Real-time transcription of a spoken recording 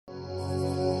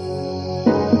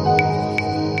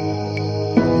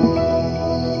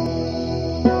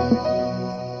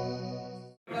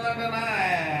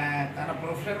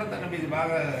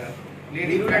బాగా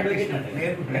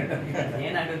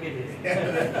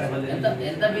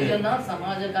ఎంత బిజీ ఉన్నా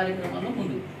సమాజ కార్యక్రమాల్లో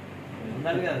ముందు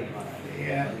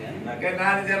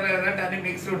నాది జరగదంటే అన్ని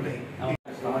మిక్స్ ఉంటాయి.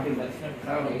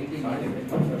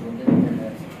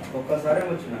 ఒక్కసారి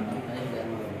వచ్చిన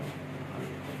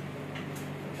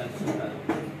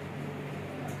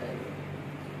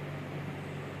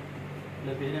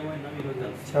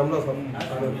శ్యామలా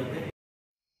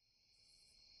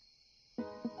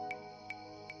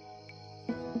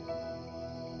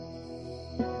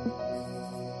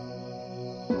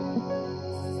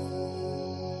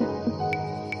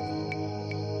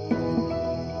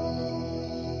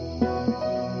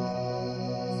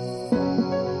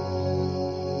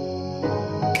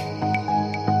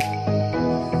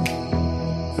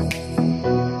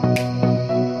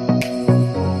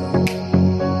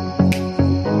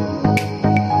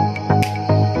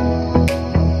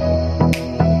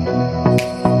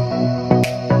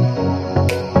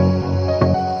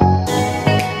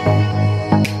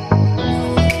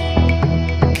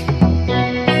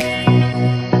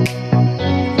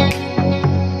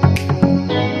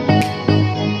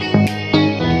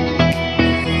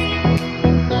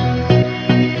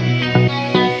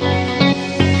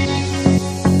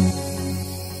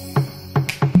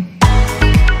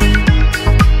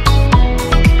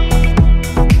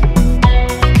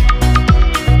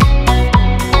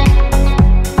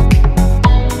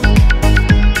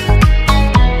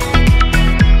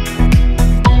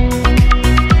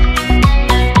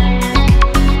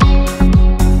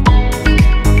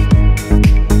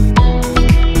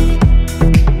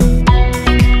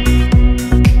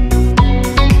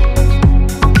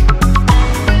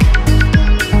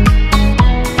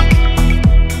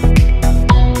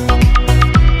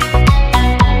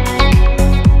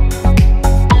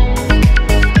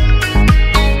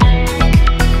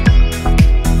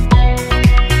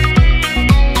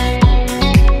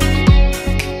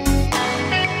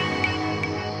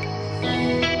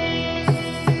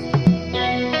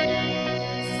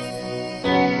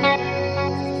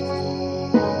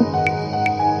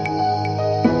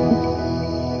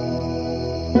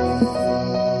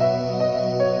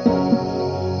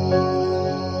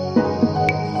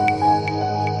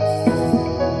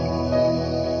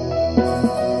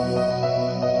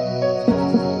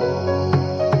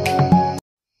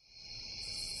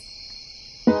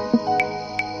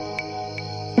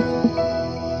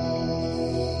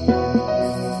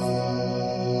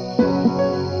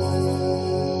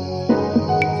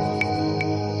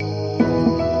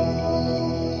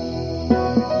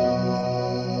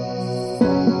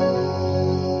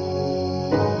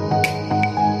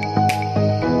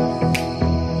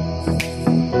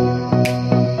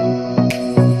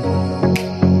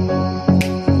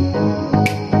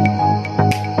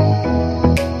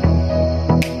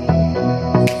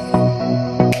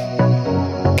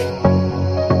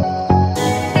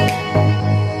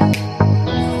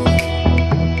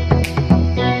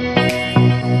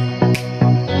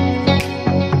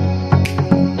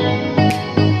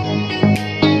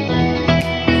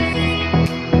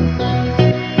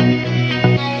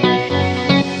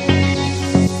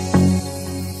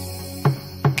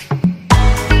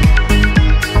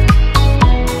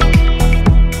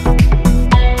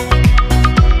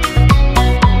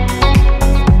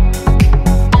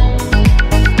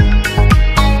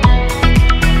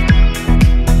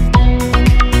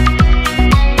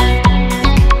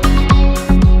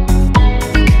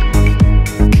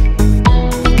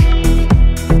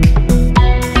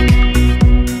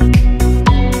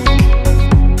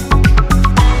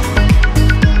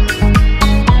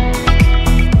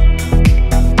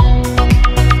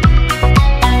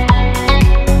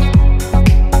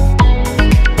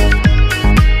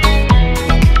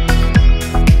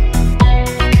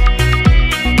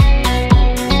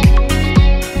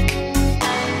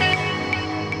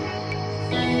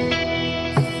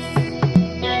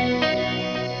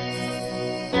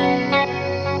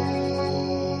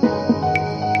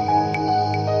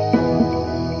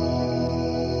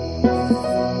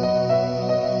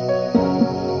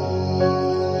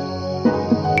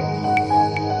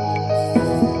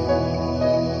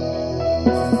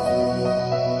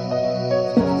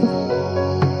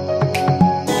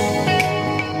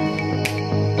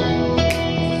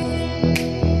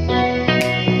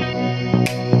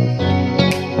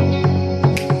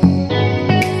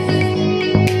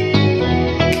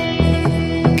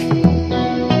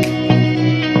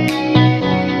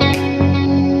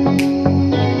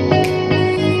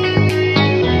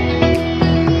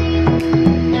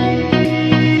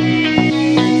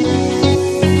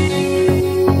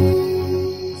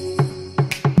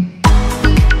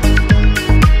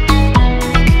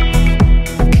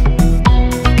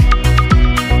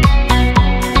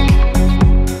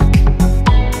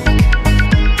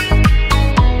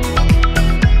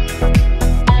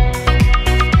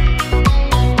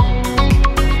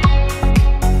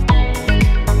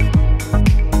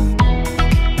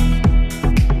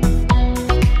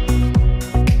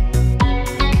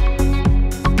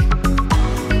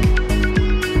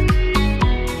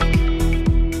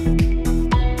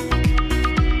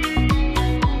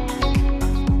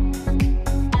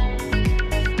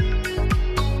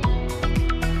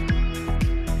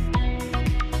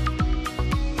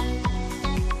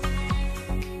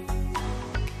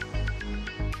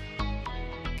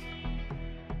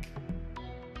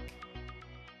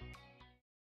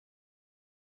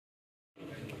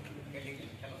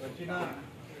వచ్చిన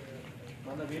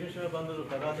మన వీరేశ్వర బంధువులు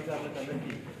పదాధికారులకు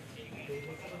అందరికీ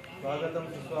స్వాగతం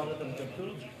సుస్వాగతం చెప్తూ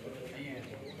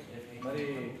మరి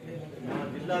మా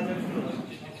జిల్లా అధ్యక్షులు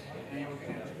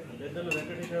పెద్దలు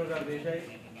వెంకటేశ్వర గారు దేశాయ్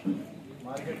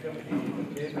మార్కెట్ కమిటీ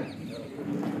చైర్మన్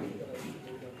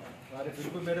వారి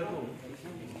పిలుపు మేరకు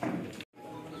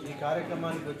ఈ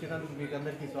కార్యక్రమానికి వచ్చినందుకు మీకు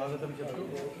అందరికీ స్వాగతం చెప్తూ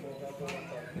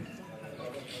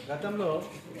గతంలో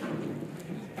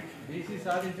బీసీ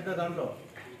సాధించిన దాంట్లో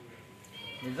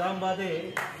నిజామాబాదే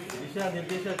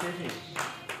దిశానిర్దేశం చేసి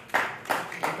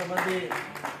కొంతమంది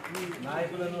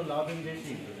నాయకులను లాబింగ్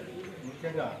చేసి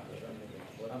ముఖ్యంగా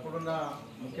అప్పుడున్న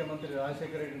ముఖ్యమంత్రి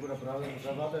రాజశేఖర రెడ్డిని కూడా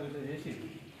ప్రభావితం చేసి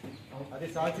అది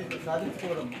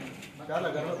సాధించుకోవడం చాలా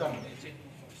గర్వకారణం.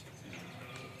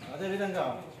 అదేవిధంగా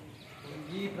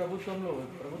ఈ ప్రభుత్వం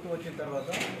వచ్చిన తర్వాత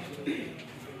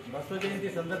బసవ జయంతి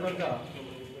సందర్భంగా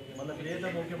మన ప్రియత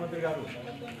ముఖ్యమంత్రి గారు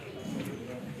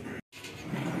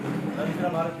దళితుల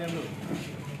భారతీయులు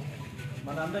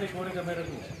మనందరి కోరిక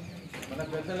మేరకు మన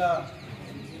పెద్దల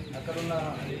అక్కడున్న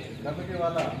కమిటీ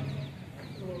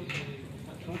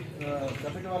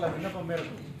వాళ్ళ విన్నపం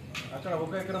మేరకు అక్కడ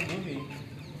 1 ఎకరం భూమి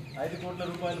 5 కోట్ల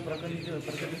రూపాయలు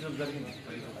ప్రకటించడం జరిగింది.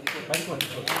 10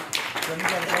 కోట్లు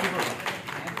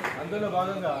అందులో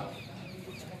భాగంగా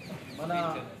మన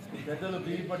పెద్దలు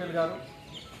బివి పటేల్ గారు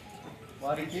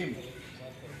వారి టీం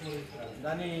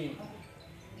దాన్ని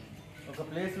ఒక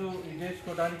ప్లేసు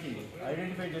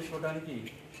ఐడెంటిఫై చేసుకోవడానికి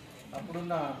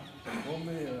అప్పుడున్న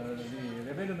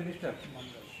రెవెన్యూ మినిస్టర్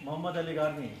మొహమ్మద్ అలీ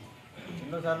గారిని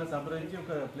ఎన్నోసార్లు సంప్రదించి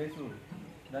ఒక ప్లేసు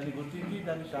దాన్ని గుర్తించి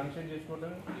దాన్ని శాంక్షన్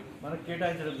చేసుకోవడం మనకు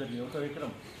కేటాయించడం జరిగింది. 1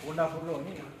 ఎకరం కొండాపూర్లో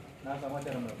అని నా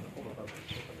సమాచారం.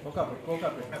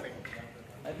 కోకాపేట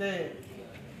అయితే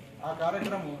ఆ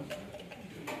కార్యక్రమం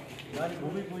దాని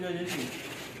భూమి పూజ చేసి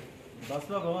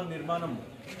బస్వ భవన్ నిర్మాణం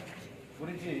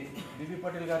గురించి బివి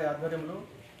పటేల్ గారి ఆధ్వర్యంలో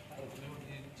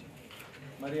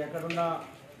మరి అక్కడున్న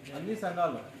అన్ని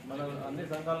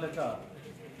సంఘాల లెక్క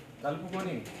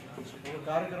కలుపుకొని ఒక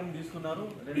కార్యక్రమం తీసుకున్నారు.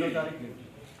 2వ తారీఖు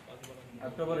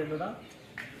అక్టోబర్ 2న.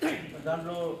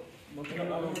 దాంట్లో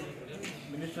ముఖ్యమంత్రులు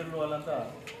మినిస్టర్లు వాళ్ళంతా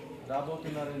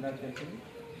రాబోతున్నారని నాకు తెలిసింది.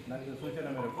 నాకు సూచన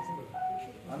మేరకు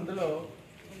అందులో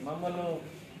మమ్మల్ని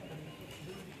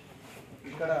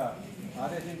ఇక్కడ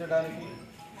ఆదేశించడానికి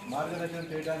మార్గదర్శనం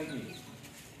చేయడానికి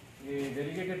ఈ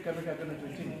డెలిగేటెడ్ కమిటీ అక్కడి నుంచి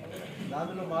వచ్చింది.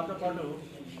 దానిలో మాతో పాటు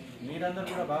మీరందరూ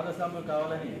కూడా భాగస్వామ్యం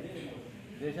కావాలని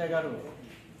దేశాయ్ గారు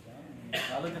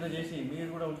ఆలోచన చేసి మీరు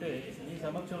కూడా ఉంటే ఈ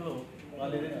సమక్షంలో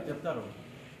వాళ్ళు ఏదైతే చెప్తారో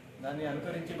దాన్ని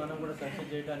అనుకరించి మనం కూడా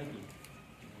సక్సెస్ చేయడానికి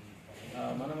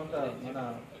మనమంతా మన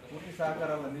పూర్తి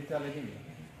సహకారాలు అందించాలని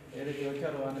ఏదైతే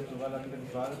వచ్చారో వాళ్ళందరికీ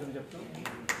స్వాగతం చెప్తూ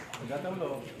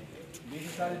గతంలో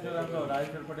బీసీ సాధించడంలో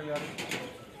రాజేశ్వర పటేల్ గారు,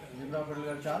 భీమరావు పటేల్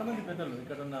గారు, చాలామంది పెద్దలు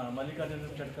ఇక్కడ ఉన్న మల్లికార్జున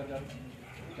షట్కర్ గారు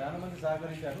చాలామంది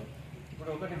సహకరించారు. ఇప్పుడు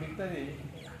ఒకటి మిగతాది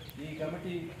ఈ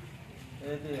కమిటీ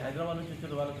ఏదైతే హైదరాబాద్ నుంచి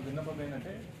వచ్చారో వాళ్ళకు విన్నపం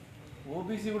ఏంటంటే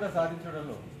ఓబీసీ కూడా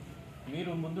సాధించడంలో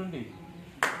మీరు ముందుండి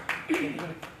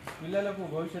పిల్లలకు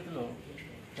భవిష్యత్తులో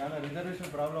చాలా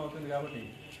రిజర్వేషన్ ప్రాబ్లం అవుతుంది కాబట్టి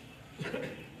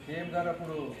సీఎం గారు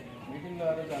అప్పుడు మీటింగ్లో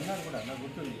ఆ రోజు అన్నారు కూడా, నాకు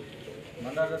గుర్తుంది.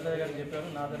 మండాల దత్తయ్య గారు చెప్పారు,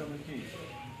 నా తరఫు నుంచి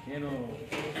నేను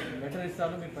లెటర్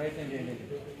ఇస్తాను, మీరు ప్రయత్నం చేయలేదు.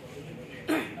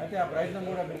 అయితే ఆ ప్రయత్నం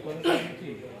కూడా మీరు కొనసాగించి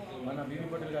మన బివి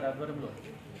పటేల్ గారి ఆధ్వర్యంలో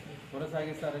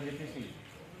కొనసాగిస్తారని చెప్పేసి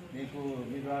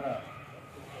మీ ద్వారా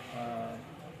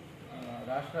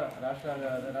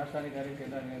రాష్ట్రానికి కానీ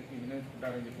కేంద్రానికి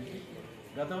వినియోగించుకుంటారని చెప్పేసి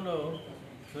గతంలో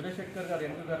సురేష్ శెట్కర్ గారు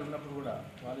ఎంపీ గారు ఉన్నప్పుడు కూడా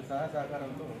వాళ్ళ సహాయ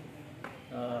సహకారంతో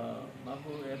మాకు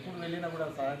ఎప్పుడు వెళ్ళినా కూడా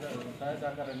సహాయ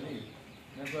సహకారాన్ని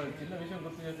నేను చిన్న విషయం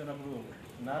గుర్తు చేస్తున్నప్పుడు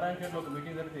నారాయణఖేడ్లో ఒక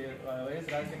మీటింగ్ జరిగితే వైఎస్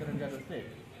రాజశేఖర రెడ్డి గారు వస్తే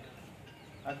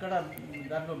అక్కడ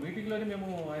దాంట్లో మీటింగ్లోనే మేము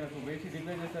ఆయనకు వేసి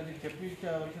డిక్లేర్ చేసి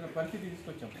చెప్పించవలసిన పరిస్థితి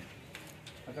తీసుకొచ్చాము.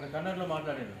 అక్కడ కన్నడలో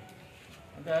మాట్లాడాను.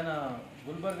 అంటే ఆయన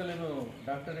గుల్బర్గలను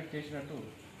డాక్టరేట్ చేసినట్టు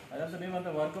అదంతా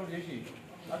మేమంతా వర్కౌట్ చేసి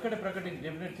అక్కడే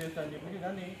డెఫినేట్ చేస్తా అని చెప్పి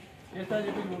దాన్ని చేస్తా అని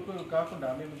చెప్పి కాకుండా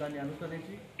మేము దాన్ని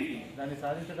అనుసరించి దాన్ని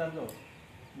సాధించడంలో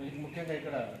మీకు ముఖ్యంగా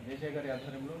ఇక్కడ దేశాయ్ గారి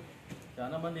ఆధ్వర్యంలో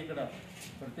చాలామంది ఇక్కడ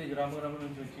ప్రతి గ్రామం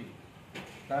నుంచి వచ్చి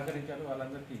సహకరించారు.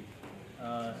 వాళ్ళందరికీ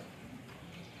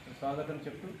స్వాగతం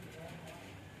చెప్తూ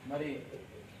మరి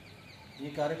ఈ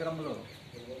కార్యక్రమంలో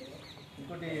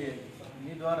ఇంకోటి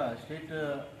మీ ద్వారా స్టేట్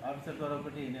ఆఫీసర్ ద్వారా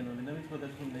ఒకటి నేను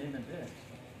విన్నవించుకోదలుచుకుంది ఏంటంటే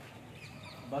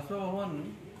బసవ భవన్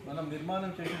మనం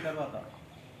నిర్మాణం చేసిన తర్వాత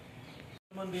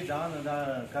మంది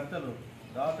కర్తలు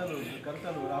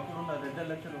అప్పుడున్న 2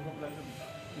 లక్షలు 1 లక్షలు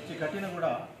ఇచ్చి కట్టినా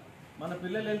కూడా మన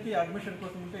పిల్లలు వెళ్తే అడ్మిషన్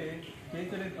కోసం ఉంటే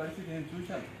చేయించలేని పరిస్థితి నేను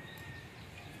చూశాను.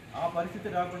 ఆ పరిస్థితి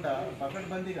రాకుండా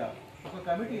పకడ్బందీగా ఒక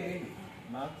కమిటీ అయింది.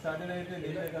 మాకు సాధ్యమైతే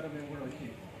దేశాయ్ గారు మేము కూడా వచ్చి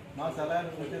మా సలహాలు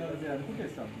సూచనలు మీరు అనుకుంటే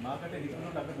ఇస్తాం. మాకంటే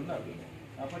నిపుణులు అక్కడ ఉన్నారు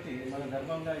కాబట్టి మన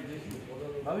ధర్మంగా ఇది చేసి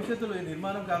భవిష్యత్తులో ఈ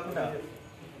నిర్మాణం కాకుండా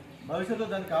భవిష్యత్తులో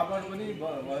దాన్ని కాపాడుకొని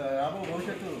రాబో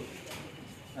భవిష్యత్తు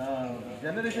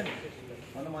జనరేషన్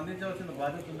మనం అందించవలసిన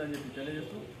బాధ్యత ఉందని చెప్పి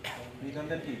తెలియజేస్తూ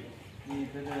మీకందరికీ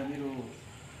మీరు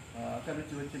అక్కడి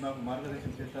నుంచి వచ్చి మాకు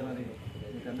మార్గదర్శనం చేస్తానని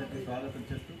మీకు అందరికీ స్వాగతం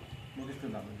చేస్తూ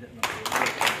ముగిస్తున్నాము.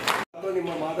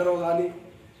 మా మాధవరావు కానీ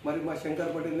మరి మా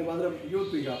శంకర్ పటేల్ మాత్రం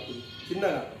యూత్ ఇక అప్పుడు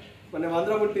చిన్నగా మనం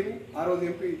అందరం ఉంటుంది. ఆ రోజు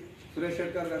ఎంపీ సురేష్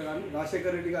శెట్కర్ గారు కానీ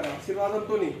రాజశేఖర్ రెడ్డి గారి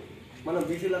ఆశీర్వాదంతో మనం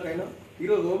బీసీలకైనా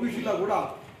ఈరోజు ఓబీసీలో కూడా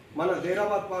మన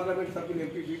జైరాబాద్ పార్లమెంట్ సభ్యులు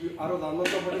ఎంపీ బీబీ ఆ రోజు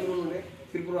హనుమంతరావు పటేల్ కూడా ఉండే,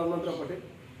 సిరిపుర హనుమంతరావు పటేల్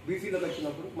బీసీలకు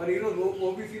వచ్చినప్పుడు మరి ఈరోజు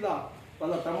ఓబీసీలో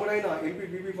వాళ్ళ తమ్ముడైన ఎంపీ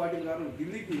బీబీ పాటిల్ గారు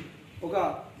ఢిల్లీకి ఒక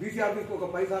బీసీ ఆఫీస్కి ఒక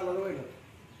 10 సార్లు పోయినారు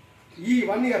ఈ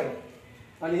 1 ఇయర్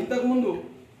అని. ఇంతకుముందు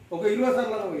ఒక 20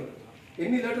 సార్లు పోయినారు.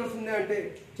 ఎన్ని లెటర్స్ ఉన్నాయంటే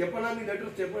చెప్పడానికి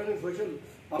లెటర్స్ చెప్పడానికి సోషల్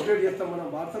అప్డేట్ చేస్తాం, మనం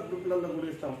వాట్సాప్ గ్రూపులలో కూడా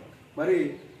ఇస్తాం. మరి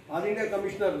ఆల్ ఇండియా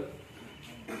కమిషనర్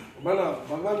మన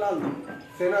భగవాన్ లాల్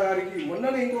సేనా గారికి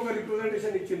మొన్ననే ఇంకొక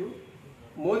రిప్రజెంటేషన్ ఇచ్చిండ్రు.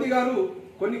 మోదీ గారు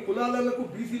కొన్ని కులాలకు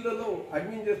బీసీలలో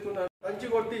అడ్మిన్ చేస్తున్నారు. కంచి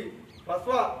కొట్టి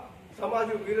బస్వ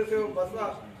సమాజ్ వీరశైవ బస్వ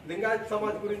లింగాయత్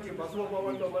సమాజ్ గురించి బస్వ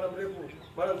భవన్లో మనం రేపు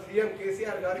మనం సీఎం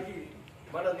కేసీఆర్ గారికి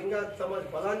మన లింగాయత్ సమాజ్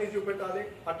పదాన్ని చూపెట్టాలి.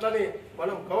 అట్లనే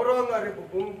మనం గౌరవంగా రేపు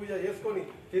భూమి పూజ చేసుకొని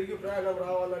తిరిగి ప్రయాణం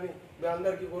రావాలని మేము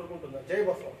అందరికీ కోరుకుంటున్నాం. జై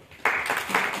బస్వ.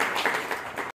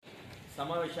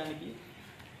 సమావేశానికి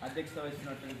అధ్యక్షత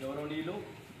వహిస్తున్నటువంటి గౌరవనీయులు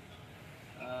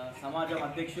సమాజం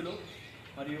అధ్యక్షులు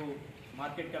మరియు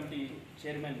market committee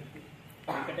chairman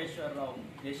Venkateswararao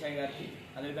Desai గారికి,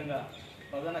 అదేవిధంగా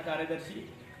ప్రధాన కార్యదర్శి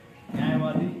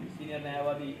న్యాయవాది సీనియర్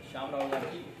న్యాయవాది శ్యామరావు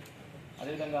గారికి,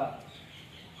 అదేవిధంగా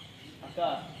అక్క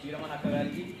వీరమణ అక్క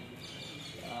గారికి,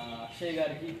 అక్షయ్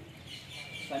గారికి,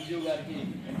 సంజీవ్ గారికి,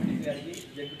 ఎంపీటీసీ గారికి,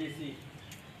 జెడ్పీటీసీ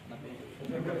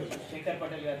శంకర్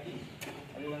పటేల్ గారికి,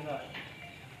 అదేవిధంగా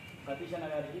సతీష్ అన్న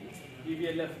గారికి,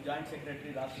 బీబీఎల్ఎఫ్ జాయింట్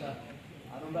సెక్రటరీ రాష్ట్ర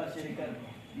Aruna Shekhar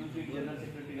youth league general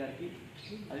secretary గారికి,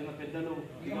 అదేవిధంగా పెద్దలు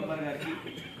దిగంబర్ గారికి,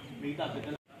 మిగతా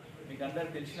పెద్దలు మీకు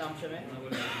అందరికి తెలిసిన అంశమే.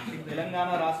 తెలంగాణ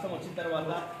రాష్ట్రం వచ్చిన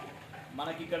తర్వాత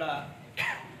మనకి ఇక్కడ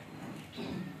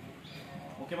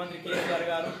ముఖ్యమంత్రి కేసీఆర్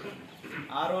గారు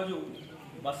ఆ రోజు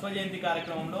బస్వ జయంతి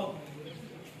కార్యక్రమంలో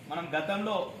మనం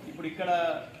గతంలో ఇప్పుడు ఇక్కడ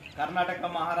కర్ణాటక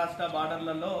మహారాష్ట్ర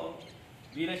బార్డర్లలో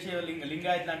వీరశైవ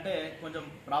లింగాయత్ అంటే కొంచెం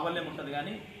ప్రాబల్యం ఉంటుంది,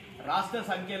 కానీ రాష్ట్ర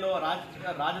సంఖ్యలో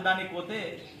రాజధానికి పోతే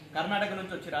కర్ణాటక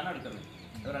నుంచి వచ్చిరా అని అడుగుతారు.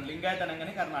 ఎవరైనా లింగాయత్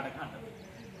అనగానే కర్ణాటక అంటారు.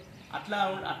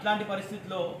 అట్లాంటి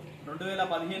పరిస్థితిలో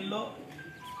 2015లో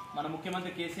మన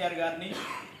ముఖ్యమంత్రి కేసీఆర్ గారిని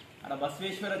అక్కడ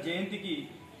బసవేశ్వర జయంతికి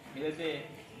ఏదైతే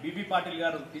బీబీ పాటిల్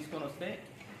గారు తీసుకొని వస్తే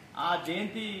ఆ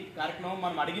జయంతి కార్యక్రమం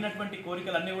మనం అడిగినటువంటి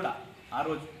కోరికలన్నీ కూడా ఆ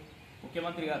రోజు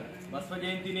ముఖ్యమంత్రి గారు బసవ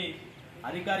జయంతిని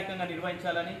అధికారికంగా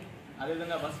నిర్వహించాలని,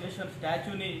 అదేవిధంగా బసవేశ్వర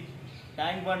స్టాచ్యూని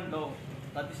ట్యాంక్ బండ్లో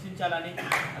ప్రతిష్ఠించాలని,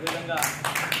 అదేవిధంగా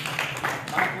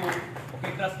మనకు 1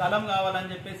 ఎకరా స్థలం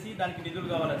కావాలని చెప్పేసి దానికి నిధులు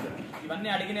కావాలని చెప్పి ఇవన్నీ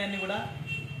అడిగినవన్నీ కూడా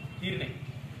తీరినాయి.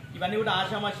 ఇవన్నీ కూడా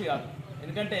ఆషామాషి కాదు.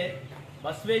 ఎందుకంటే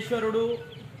బసవేశ్వరుడు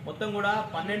మొత్తం కూడా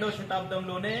 12వ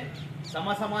శతాబ్దంలోనే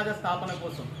సమాజ స్థాపన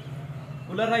కోసం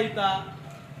కులరహిత,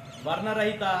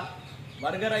 వర్ణరహిత,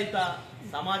 వర్గరహిత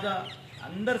సమాజ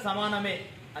అందరు సమానమే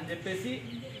అని చెప్పేసి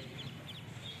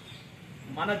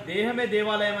మన దేహమే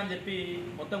దేవాలయం అని చెప్పి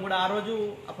మొత్తం కూడా ఆ రోజు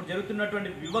అప్పుడు జరుగుతున్నటువంటి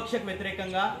వివక్షకు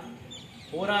వ్యతిరేకంగా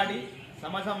పోరాడి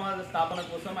సమాజ స్థాపన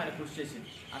కోసం ఆయన కృషి చేసింది.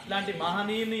 అట్లాంటి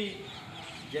మహనీయుని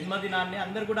జన్మదినాన్ని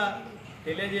అందరు కూడా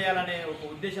తెలియజేయాలనే ఒక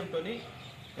ఉద్దేశంతో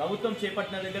ప్రభుత్వం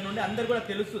చేపట్టిన దగ్గర నుండి అందరు కూడా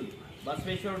తెలుస్తుంది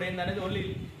బసవేశ్వరుడు ఏందనేది. ఓన్లీ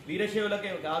వీరశైవులకే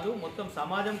కాదు, మొత్తం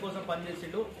సమాజం కోసం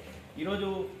పనిచేసిండు. ఈరోజు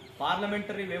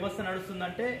పార్లమెంటరీ వ్యవస్థ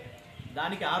నడుస్తుందంటే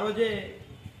దానికి ఆ రోజే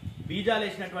బీజాలు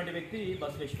వేసినటువంటి వ్యక్తి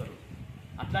బసవేశ్వరుడు.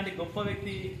 అట్లాంటి గొప్ప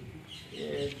వ్యక్తి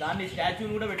దాన్ని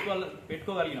స్టాచ్యూని కూడా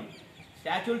పెట్టుకోగలిగినాం.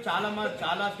 స్టాచ్యూలు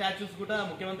చాలా స్టాచ్యూస్ కూడా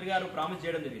ముఖ్యమంత్రి గారు ప్రామిస్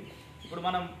చేయడం జరిగింది. ఇప్పుడు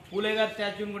మనం పూలే గారి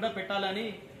స్టాచ్యూని కూడా పెట్టాలని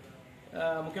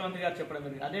ముఖ్యమంత్రి గారు చెప్పడం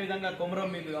జరిగింది. అదేవిధంగా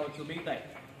కొమరం మీద కావచ్చు మిగతాయి.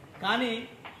 కానీ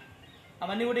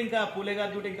అవన్నీ కూడా ఇంకా పూలే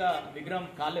గారి కూడా ఇంకా విగ్రహం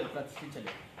కాలేదు,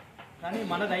 ప్రతిష్ఠించలేదు. కానీ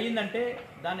మనది అయ్యిందంటే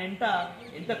దాని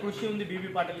ఎంత కృషి ఉంది బీబీ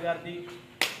పాటిల్ గారిది.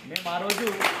 మేము ఆ రోజు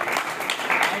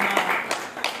ఆయన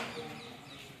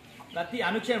ప్రతి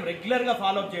అనుక్షణం రెగ్యులర్గా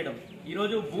ఫాలోఅప్ చేయడం.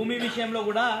 ఈరోజు భూమి విషయంలో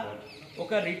కూడా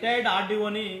ఒక రిటైర్డ్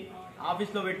ఆర్డీఓని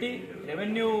ఆఫీస్లో పెట్టి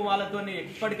రెవెన్యూ వాళ్ళతో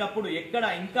ఎప్పటికప్పుడు ఎక్కడ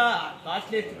ఇంకా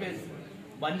కాస్ట్లీయెస్ట్ ప్లేస్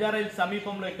బంజారా హిల్స్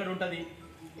సమీపంలో ఎక్కడ ఉంటుంది,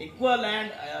 ఎక్కువ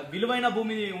ల్యాండ్ విలువైన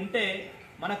భూమి ఉంటే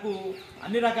మనకు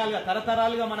అన్ని రకాలుగా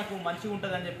తరతరాలుగా మనకు మంచిగా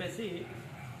ఉంటుంది అని చెప్పేసి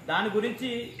దాని గురించి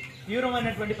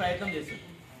తీవ్రమైనటువంటి ప్రయత్నం చేసింది.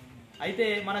 అయితే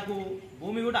మనకు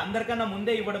భూమి కూడా అందరికన్నా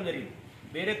ముందే ఇవ్వడం జరిగింది.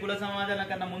 వేరే కుల సమాజాల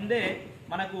కన్నా ముందే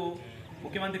మనకు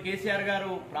ముఖ్యమంత్రి కేసీఆర్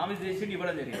గారు ప్రామిస్ చేసి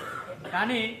ఇవ్వడం జరిగింది.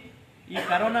 కానీ ఈ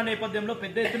కరోనా నేపథ్యంలో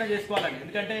పెద్ద ఎత్తున చేసుకోవాలని,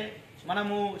 ఎందుకంటే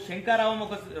మనము శంకారావం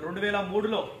ఒక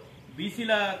 2003లో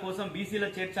బీసీల కోసం బీసీల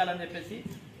చేర్చాలని చెప్పేసి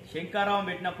శంకారావం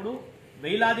పెట్టినప్పుడు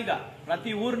వేలాదిగా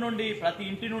ప్రతి ఊరు నుండి ప్రతి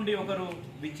ఇంటి నుండి ఒకరు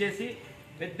విచ్చేసి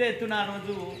పెద్ద ఎత్తున ఆ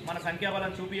రోజు మన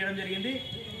సంఖ్యాబలం చూపించడం జరిగింది.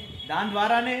 దాని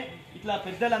ద్వారానే ఇట్లా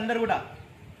పెద్దలందరూ కూడా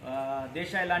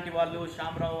దేశాయ్ లాంటి వాళ్ళు,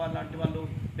 శ్యామరావు లాంటి వాళ్ళు,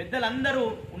 పెద్దలందరూ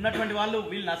ఉన్నటువంటి వాళ్ళు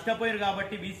వీళ్ళు నష్టపోయారు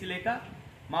కాబట్టి బీసీ లేక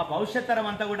మా భవిష్యత్ తరం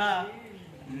అంతా కూడా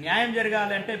న్యాయం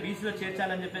జరగాలంటే బీసీలో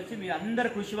చేర్చాలని చెప్పేసి మీ అందరి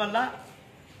కృషి వల్ల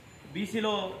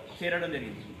బీసీలో చేరడం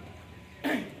జరిగింది.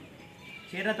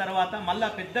 చేరిన తర్వాత మళ్ళీ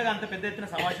పెద్దగా అంత పెద్ద ఎత్తున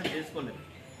సమావేశం చేసుకోలేదు.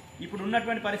 ఇప్పుడు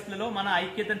ఉన్నటువంటి పరిస్థితుల్లో మన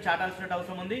ఐక్యతను చాటాల్సిన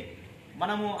అవసరం ఉంది.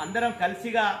 మనము అందరం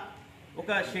కలిసిగా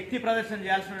ఒక శక్తి ప్రదర్శన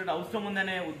చేయాల్సిన అవసరం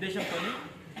ఉందనే ఉద్దేశంతో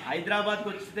హైదరాబాద్కి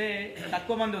వస్తే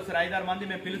తక్కువ మంది వస్తారు, 5-6 మంది,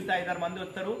 మేము పిలిస్తే 5-6 మంది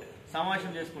వస్తారు,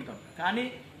 సమావేశం చేసుకుంటాం. కానీ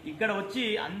ఇక్కడ వచ్చి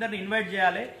అందరిని ఇన్వైట్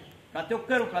చేయాలి, ప్రతి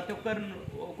ఒక్కరు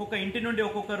ఒక్కొక్క ఇంటి నుండి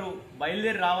ఒక్కొక్కరు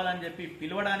బయలుదేరి రావాలని చెప్పి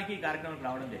పిలవడానికి ఈ కార్యక్రమానికి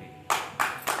రావడం జరిగింది.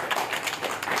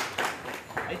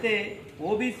 అయితే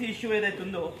ఓబీసీ ఇష్యూ ఏదైతే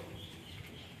ఉందో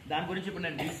దాని గురించి ఇప్పుడు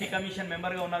నేను బీసీ కమిషన్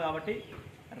మెంబర్గా ఉన్నా కాబట్టి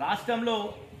రాష్ట్రంలో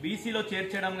బీసీలో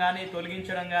చేర్చడం కానీ,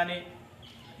 తొలగించడం కానీ,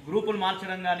 గ్రూపులు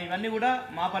మార్చడం కానీ ఇవన్నీ కూడా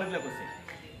మా పరిధిలోకి వస్తాయి.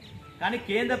 కానీ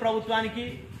కేంద్ర ప్రభుత్వానికి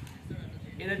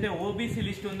ఏదైతే ఓబీసీ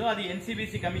లిస్ట్ ఉందో అది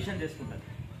ఎన్సీబీసీ కమిషన్ చేసుకుంటుంది.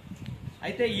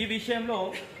 అయితే ఈ విషయంలో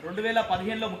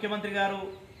 2015లో ముఖ్యమంత్రి గారు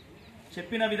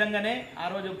చెప్పిన విధంగానే ఆ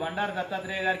రోజు బండారు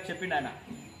దత్తాత్రేయ గారికి చెప్పిండు. ఆయన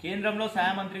కేంద్రంలో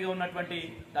సహాయ మంత్రిగా ఉన్నటువంటి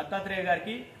దత్తాత్రేయ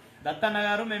గారికి, దత్తన్న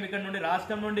గారు మేము ఇక్కడ నుండి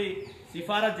రాష్ట్రం నుండి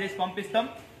సిఫారసు చేసి పంపిస్తాం,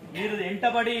 మీరు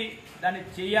ఎంటబడి దాన్ని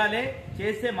చేయాలి,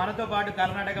 చేస్తే మనతో పాటు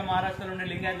కర్ణాటక, మహారాష్ట్ర నుండి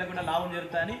లింగాయత్లకు కూడా లాభం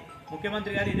జరుగుతుందని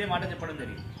ముఖ్యమంత్రి గారు ఇదే మాట చెప్పడం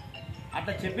జరిగింది.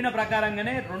 అట్లా చెప్పిన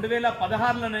ప్రకారంగానే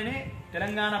 2016లోనే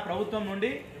తెలంగాణ ప్రభుత్వం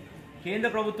నుండి కేంద్ర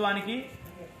ప్రభుత్వానికి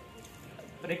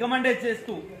రికమెండేట్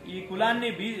చేస్తూ ఈ కులాన్ని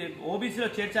ఓబీసీలో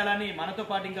చేర్చాలని, మనతో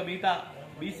పాటు ఇంకా మిగతా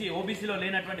ఓబీసీలో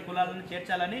లేనటువంటి కులాలను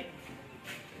చేర్చాలని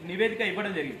నివేదిక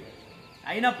ఇవ్వడం జరిగింది.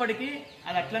 అయినప్పటికీ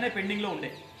అది అట్లనే పెండింగ్లో ఉండే.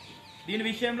 దీని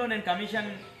విషయంలో నేను కమిషన్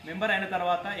మెంబర్ అయిన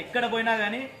తర్వాత ఎక్కడ పోయినా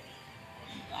కానీ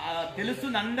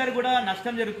తెలుస్తుంది, అందరు కూడా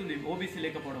నష్టం జరుగుతుంది ఓబీసీ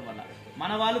లేకపోవడం వల్ల.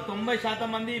 మన వాళ్ళు 90%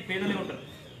 మంది పేదలే ఉంటారు.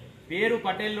 పేరు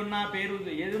పటేళ్ళు ఉన్నా, పేరు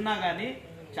ఏదున్నా కానీ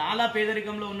చాలా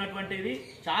పేదరికంలో ఉన్నటువంటిది,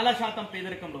 చాలా శాతం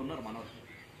పేదరికంలో ఉన్నారు మనవాళ్ళు.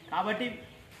 కాబట్టి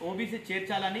ఓబీసీ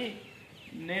చేర్చాలని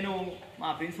నేను మా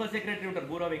ప్రిన్సిపల్ సెక్రటరీ ఉంటారు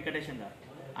బూరా వెంకటేశం గారు,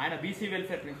 ఆయన బీసీ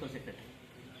వెల్ఫేర్ ప్రిన్సిపల్ సెక్రటరీ,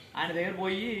 ఆయన దగ్గర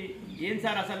పోయి ఏం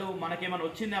సార్ అసలు మనకేమైనా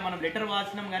వచ్చిందా, మనం లెటర్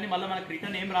వాసినాం కానీ మళ్ళీ మనకు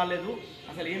రిటర్న్ ఏం రాలేదు,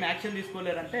 అసలు ఏం యాక్షన్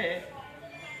తీసుకోలేరంటే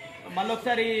మళ్ళీ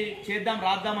ఒకసారి చేద్దాం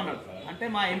రాద్దాం అన్నాడు. అంటే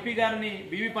మా ఎంపీ గారిని,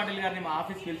 బీవీ పాటిల్ గారిని మా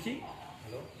ఆఫీస్కి పిలిచి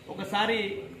ఒకసారి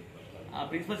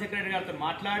ప్రిన్సిపల్ సెక్రటరీ గారితో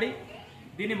మాట్లాడి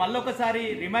దీన్ని మళ్ళొకసారి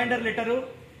రిమైండర్ లెటరు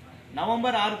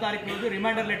నవంబర్ 6 తారీఖు రోజు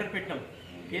రిమైండర్ లెటర్ పెట్టాం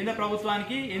కేంద్ర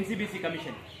ప్రభుత్వానికి, ఎన్సీబీసీ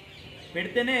కమిషన్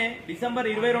పెడితేనే డిసెంబర్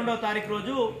 22వ తారీఖు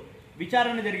రోజు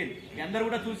విచారణ జరిగింది. మీ అందరూ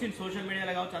కూడా చూసి సోషల్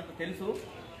మీడియాలో కావచ్చు, అంత తెలుసు,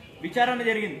 విచారణ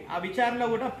జరిగింది. ఆ విచారణలో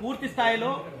కూడా పూర్తి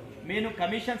స్థాయిలో నేను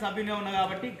కమిషన్ సభ్యునిగా ఉన్నా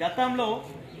కాబట్టి గతంలో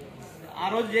ఆ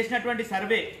రోజు చేసినటువంటి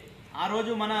సర్వే, ఆ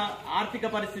రోజు మన ఆర్థిక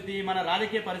పరిస్థితి, మన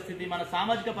రాజకీయ పరిస్థితి, మన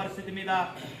సామాజిక పరిస్థితి మీద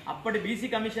అప్పటి బీసీ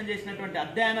కమిషన్ చేసినటువంటి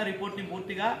అధ్యయన రిపోర్ట్ని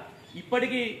పూర్తిగా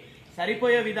ఇప్పటికీ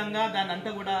సరిపోయే విధంగా దాన్ని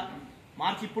అంతా కూడా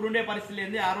మార్చి ఇప్పుడుండే పరిస్థితి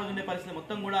ఏంది, ఆ రోజు ఉండే పరిస్థితి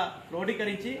మొత్తం కూడా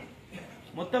క్రోడీకరించి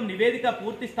మొత్తం నివేదిక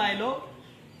పూర్తి స్థాయిలో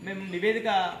మేము నివేదిక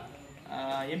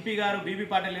ఎంపీ గారు, బీబీ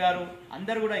పాటిల్ గారు,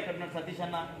 అందరూ కూడా ఇక్కడ ఉన్న సతీష్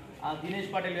అన్న, దినేష్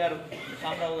పాటిల్ గారు,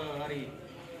 శ్యామరావు గారి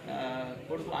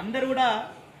కొడుకు, అందరూ కూడా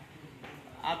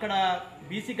అక్కడ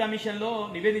బీసీ కమిషన్లో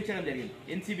నివేదించడం జరిగింది.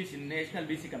 ఎన్సీబీసీ, నేషనల్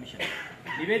బీసీ కమిషన్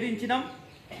నివేదించడం,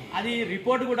 అది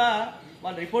రిపోర్ట్ కూడా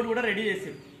వాళ్ళు రిపోర్ట్ కూడా రెడీ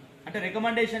చేశారు. అంటే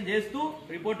రికమెండేషన్ చేస్తూ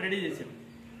రిపోర్ట్ రెడీ చేశారు.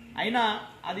 అయినా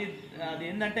అది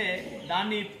ఏంటంటే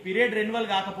దాన్ని పీరియడ్ రెన్యువల్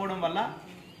కాకపోవడం వల్ల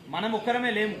మనం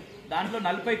ఒక్కరమే లేము, దాంట్లో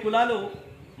 40 కులాలు,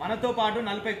 మనతో పాటు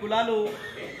 40 కులాలు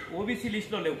ఓబీసీ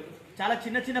లిస్టులో లేవు. చాలా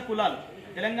చిన్న చిన్న కులాలు,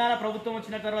 తెలంగాణ ప్రభుత్వం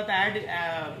వచ్చిన తర్వాత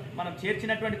మనం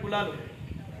చేర్చినటువంటి కులాలు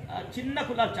చిన్న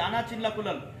కులాలు, చాలా చిన్న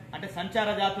కులాలు, అంటే సంచార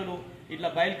జాతులు, ఇట్లా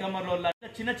బయలుకమ్మర్లో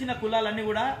చిన్న చిన్న కులాలన్నీ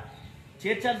కూడా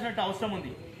చేర్చాల్సిన అవసరం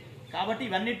ఉంది. కాబట్టి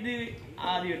ఇవన్నిటిని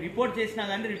అది రిపోర్ట్ చేసినా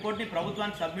కానీ రిపోర్ట్ని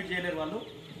ప్రభుత్వానికి సబ్మిట్ చేయలేరు వాళ్ళు.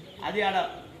 అది ఆడ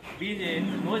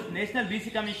నేషనల్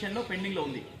బీసీ కమిషన్లో పెండింగ్లో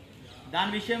ఉంది.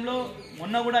 దాని విషయంలో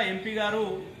మొన్న కూడా ఎంపీ గారు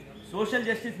సోషల్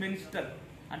జస్టిస్ మినిస్టర్,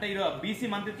 అంటే ఈరోజు బీసీ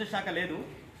మంత్రిత్వ శాఖ లేదు,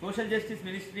 సోషల్ జస్టిస్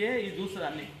మినిస్ట్రీయే ఇది చూస్తుంది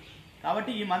అన్ని.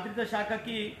 కాబట్టి ఈ మంత్రిత్వ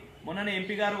శాఖకి మొన్ననే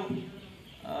ఎంపీ గారు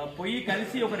పోయి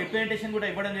కలిసి ఒక రిప్రజెంటేషన్ కూడా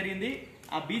ఇవ్వడం జరిగింది.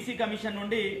 ఆ బీసీ కమిషన్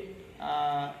నుండి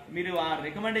మీరు ఆ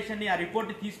రికమెండేషన్ని, ఆ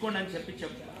రిపోర్ట్ని తీసుకోండి అని చెప్పి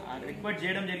రిక్వెస్ట్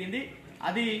చేయడం జరిగింది.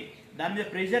 అది దాని మీద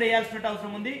ప్రెషర్ వేయాల్సిన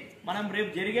అవసరం ఉంది. మనం రేపు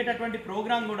జరిగేటటువంటి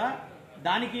ప్రోగ్రాం కూడా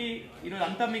దానికి ఈరోజు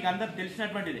అంతా మీకు అందరికి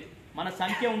తెలిసినటువంటిది. మన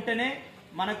సంఖ్య ఉంటేనే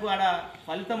మనకు ఆడ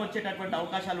ఫలితం వచ్చేటటువంటి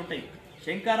అవకాశాలు ఉంటాయి.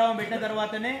 శంకారావం పెట్టిన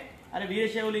తర్వాతనే అరే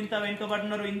వీరశైవులు ఇంత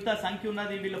వెనుకబడినారు, ఇంత సంఖ్య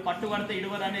ఉన్నది, వీళ్ళు పట్టుబడితే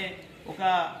ఇడువరు అనే ఒక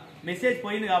మెసేజ్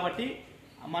పోయింది. కాబట్టి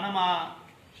మనం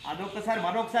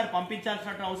మరొకసారి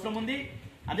పంపించాల్సిన అవసరం ఉంది.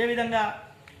 అదేవిధంగా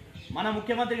మన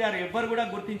ముఖ్యమంత్రి గారు ఎవ్వరు కూడా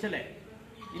గుర్తించలే.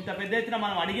 ఇంత పెద్ద ఎత్తున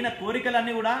మనం అడిగిన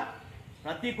కోరికలన్నీ కూడా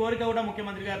ప్రతి కోరిక కూడా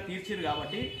ముఖ్యమంత్రి గారు తీర్చిరు.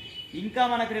 కాబట్టి ఇంకా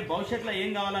మనకు రేపు భవిష్యత్తులో ఏం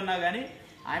కావాలన్నా కానీ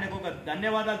ఆయనకు ఒక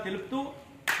ధన్యవాదాలు తెలుపుతూ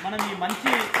మనం ఈ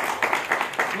మంచి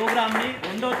ప్రోగ్రామ్ని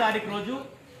 2వ తారీఖు రోజు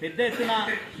పెద్ద ఎత్తున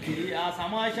ఆ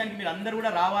సమావేశానికి మీరు అందరూ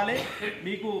కూడా రావాలి.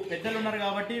 మీకు పెద్దలు ఉన్నారు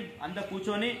కాబట్టి అంతా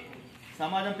కూర్చొని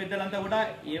సమాజం పెద్దలంతా కూడా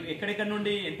ఎక్కడెక్కడి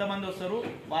నుండి ఎంతమంది వస్తారు,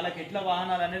 వాళ్ళకి ఎట్లా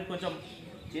వాహనాలు అనేది కొంచెం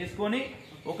చేసుకొని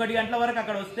 1 గంటల వరకు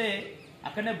అక్కడ వస్తే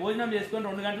అక్కడనే భోజనం చేసుకొని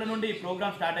 2 గంటల నుండి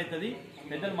ప్రోగ్రామ్ స్టార్ట్ అవుతుంది.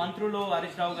 పెద్దలు మంత్రులు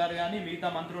హరీష్ రావు గారు కానీ మిగతా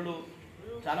మంత్రులు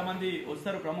చాలామంది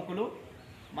వస్తారు, ప్రముఖులు.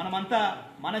 మనమంతా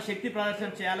మన శక్తి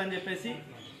ప్రదర్శన చేయాలని చెప్పేసి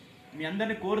మీ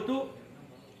అందరినీ కోరుతూ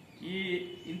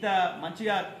ఇంత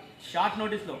మంచిగా షార్ట్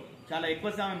నోటీస్లో చాలా ఎక్కువ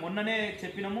సమయం మొన్ననే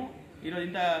చెప్పినాము. ఈరోజు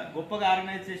ఇంత గొప్పగా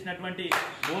ఆర్గనైజ్ చేసినటువంటి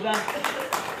బోధన్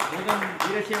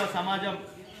వీరశైవ సమాజం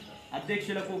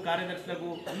అధ్యక్షులకు, కార్యదర్శులకు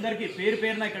అందరికీ పేరు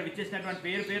పేరున ఇక్కడ విచ్చేసినటువంటి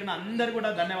పేరు పేరున అందరు కూడా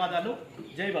ధన్యవాదాలు.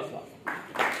 జై బసవ.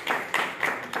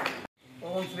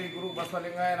 ఓం శ్రీ గురు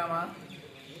బసవలింగాయ నమః.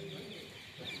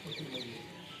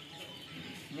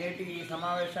 నేటి ఈ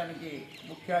సమావేశానికి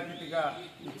ముఖ్య అతిథిగా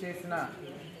విచ్చేసిన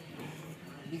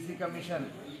బీసీ కమిషన్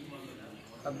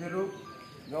సభ్యులు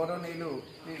గౌరవనీయులు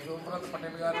శ్రీ సోమనాథ్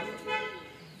పటేల్ గారు,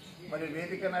 మరి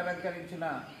వేదికను అలంకరించిన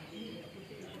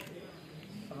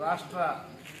రాష్ట్ర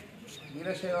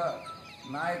వీరశైవ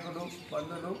నాయకులు,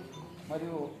 బంధువులు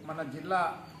మరియు మన జిల్లా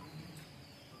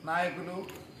నాయకులు,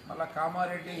 మళ్ళా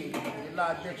కామారెడ్డి జిల్లా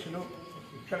అధ్యక్షులు,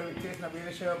 ఇక్కడ విచ్చేసిన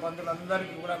వీరశైవ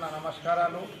బంధువులందరికీ కూడా నా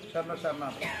నమస్కారాలు,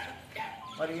 శరణాలు.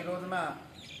 మరి ఈ రోజున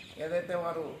ఏదైతే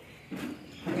వారు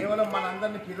కేవలం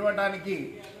మనందరినీ పిలవడానికి,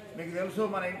 మీకు తెలుసు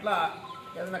మన ఇంట్లో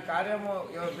ఏదైనా కార్యము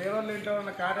వేరే ఇంట్లో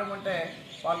ఉన్న కార్యం ఉంటే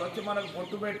వాళ్ళు వచ్చి మనకు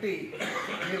బొట్టు పెట్టి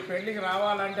మీరు పెళ్ళికి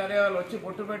రావాలంటే అదే వాళ్ళు వచ్చి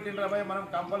బొట్టు పెట్టిన రాబోయే మనం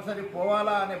కంపల్సరీ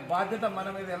పోవాలా అనే బాధ్యత మన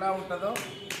మీద ఎలా ఉంటుందో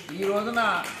ఈ రోజున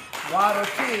వారు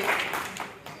వచ్చి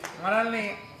మనల్ని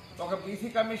ఒక బీసీ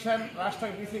కమిషన్, రాష్ట్ర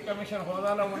బీసీ కమిషన్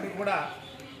హోదాలో ఉండి కూడా